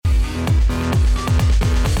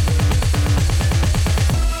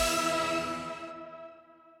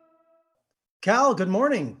Cal, good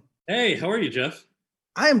morning. Hey, how are you, Jeff?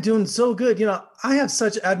 I am doing so good. I have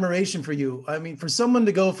such admiration for you. I mean, for someone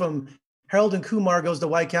to go from Harold and Kumar goes to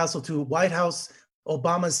White Castle to White House,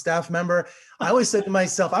 Obama's staff member, I always said to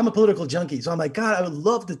myself, I'm a political junkie. So I'm like, God, I would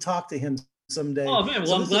love to talk to him someday. Oh man, well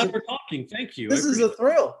So I'm glad we're talking. Thank you. I this is appreciate a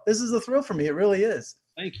thrill. This is a thrill for me. It really is.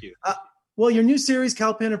 it. Thank you. Well, your new series,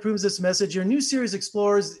 Cal Penn Approves This Message, your new series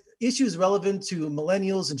explores issues relevant to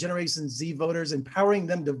millennials and Generation Z voters, empowering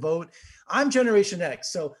them to vote. I'm Generation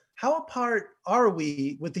X. So how apart are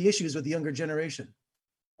we with the issues with the younger generation?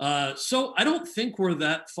 So I don't think we're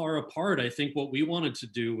that far apart. I think what we wanted to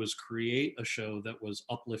do was create a show that was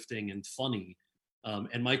uplifting and funny.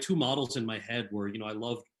 And my two models in my head were, I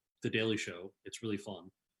love The Daily Show. It's really fun.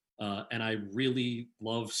 And I really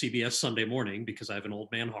love CBS Sunday Morning because I have an old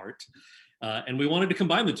man heart. And we wanted to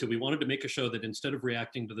combine the two. We wanted to make a show that instead of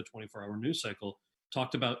reacting to the 24-hour news cycle,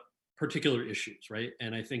 talked about particular issues, right?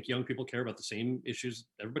 And I think young people care about the same issues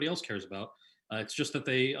everybody else cares about. It's just that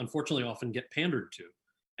they unfortunately often get pandered to.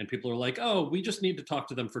 And people are like, oh, we just need to talk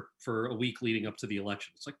to them for a week leading up to the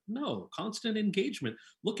election. It's like, no, constant engagement.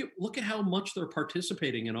 Look at how much they're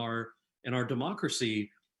participating in our democracy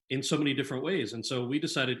in so many different ways. And so we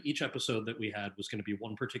decided each episode that we had was going to be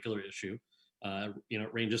one particular issue.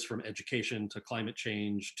 It ranges from education to climate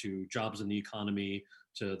change to jobs in the economy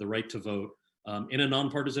to the right to vote in a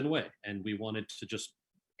nonpartisan way. And we wanted to just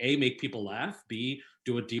A, make people laugh, B,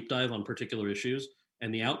 do a deep dive on particular issues.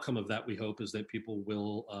 And the outcome of that, we hope, is that people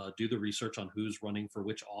will do the research on who's running for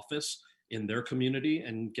which office in their community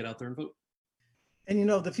and get out there and vote. And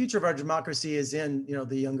the future of our democracy is in,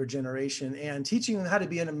 the younger generation and teaching them how to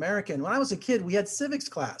be an American. When I was a kid, we had civics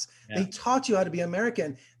class. Yeah. They taught you how to be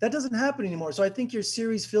American. That doesn't happen anymore. So I think your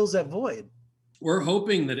series fills that void. We're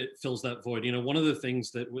hoping that it fills that void. One of the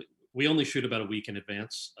things that we only shoot about a week in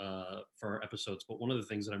advance for our episodes, but one of the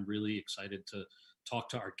things that I'm really excited to talk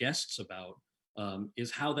to our guests about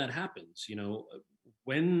is how that happens.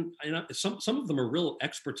 When some of them are real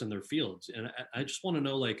experts in their fields, and I just want to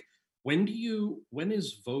know, like, when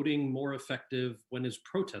is voting more effective? When is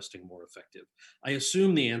protesting more effective? I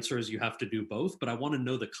assume the answer is you have to do both, but I want to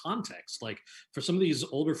know the context. Like for some of these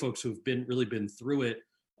older folks who've really been through it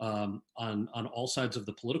on all sides of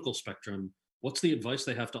the political spectrum, what's the advice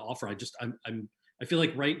they have to offer? I feel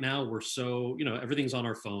like right now we're so, everything's on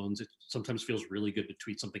our phones. It sometimes feels really good to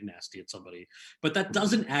tweet something nasty at somebody, but that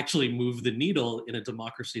doesn't actually move the needle in a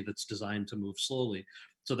democracy that's designed to move slowly.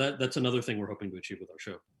 So that's another thing we're hoping to achieve with our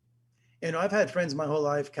show. I've had friends my whole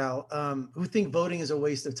life, Cal, who think voting is a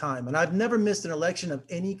waste of time. And I've never missed an election of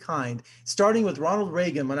any kind, starting with Ronald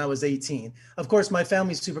Reagan when I was 18. Of course, my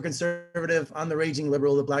family's super conservative. I'm the raging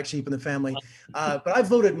liberal, the black sheep in the family. But I've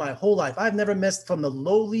voted my whole life. I've never missed, from the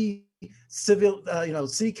lowly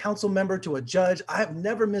city council member to a judge. I have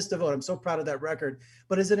never missed a vote. I'm so proud of that record.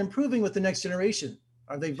 But is it improving with the next generation?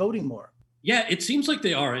 Are they voting more? Yeah, it seems like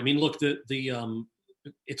they are. I mean, look,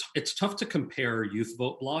 it's tough to compare youth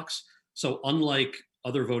vote blocks. So unlike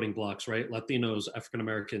other voting blocks, right? Latinos, African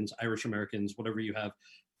Americans, Irish Americans, whatever you have,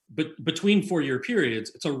 but between 4-year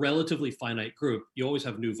periods, it's a relatively finite group. You always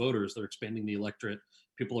have new voters. They're expanding the electorate.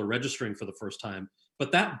 People are registering for the first time.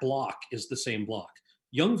 But that block is the same block.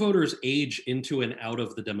 Young voters age into and out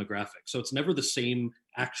of the demographic. So it's never the same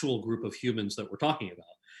actual group of humans that we're talking about.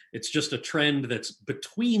 It's just a trend that's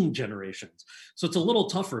between generations. So it's a little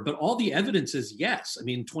tougher, but all the evidence is yes. I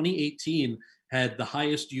mean, 2018 had the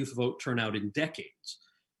highest youth vote turnout in decades.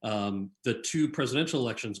 The two presidential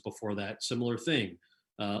elections before that, similar thing.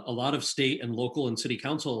 A lot of state and local and city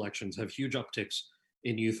council elections have huge upticks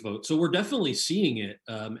in youth vote. So we're definitely seeing it.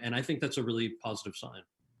 And I think that's a really positive sign.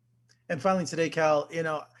 And finally today, Cal,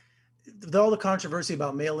 all the controversy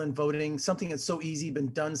about mail-in voting, something that's so easy,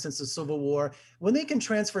 been done since the Civil War, when they can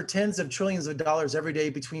transfer tens of trillions of dollars every day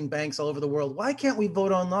between banks all over the world, why can't we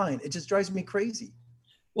vote online? It just drives me crazy.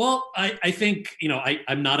 Well, I think,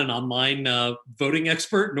 I'm not an online voting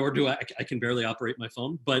expert, nor do I can barely operate my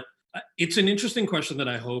phone, but it's an interesting question that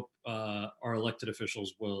I hope our elected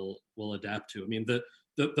officials will adapt to. I mean,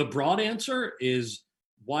 the broad answer is,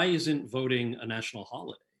 why isn't voting a national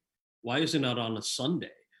holiday? Why is it not on a Sunday?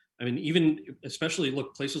 I mean, even especially,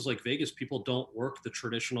 look, places like Vegas, people don't work the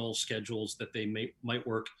traditional schedules that they might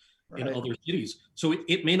work in other cities. So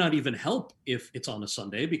it may not even help if it's on a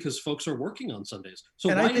Sunday because folks are working on Sundays. So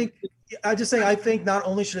I think not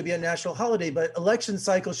only should it be a national holiday, but election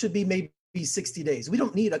cycle should be maybe 60 days. We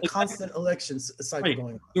don't need a constant election cycle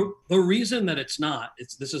going on. The reason that it's not,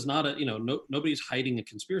 this is not nobody's hiding a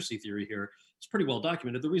conspiracy theory here. It's pretty well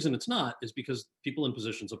documented. The reason it's not is because people in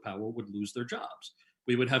positions of power would lose their jobs.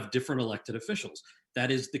 we would have different elected officials.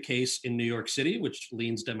 That is the case in New York City, which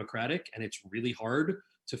leans Democratic, and it's really hard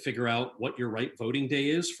to figure out what your right voting day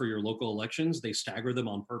is for your local elections. They stagger them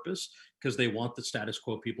on purpose because they want the status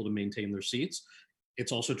quo people to maintain their seats.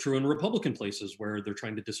 It's also true in Republican places where they're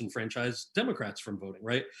trying to disenfranchise Democrats from voting,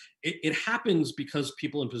 right? It happens because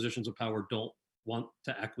people in positions of power don't want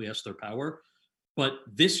to acquiesce their power. But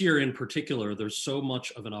this year in particular, there's so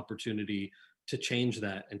much of an opportunity to change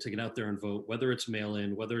that and to get out there and vote, whether it's mail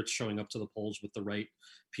in, whether it's showing up to the polls with the right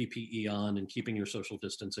PPE on and keeping your social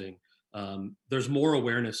distancing. There's more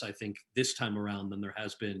awareness, I think, this time around than there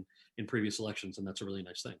has been in previous elections. And that's a really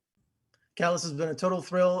nice thing. Cal, this has been a total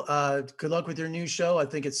thrill. Good luck with your new show. I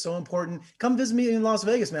think it's so important. Come visit me in Las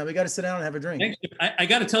Vegas, man. We got to sit down and have a drink. Thanks. I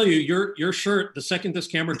got to tell you, your shirt, the second this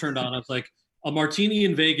camera turned on, I was like, a martini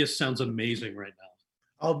in Vegas sounds amazing right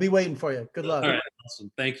now. I'll be waiting for you. Good luck. All right.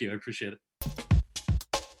 Awesome. Thank you. I appreciate it.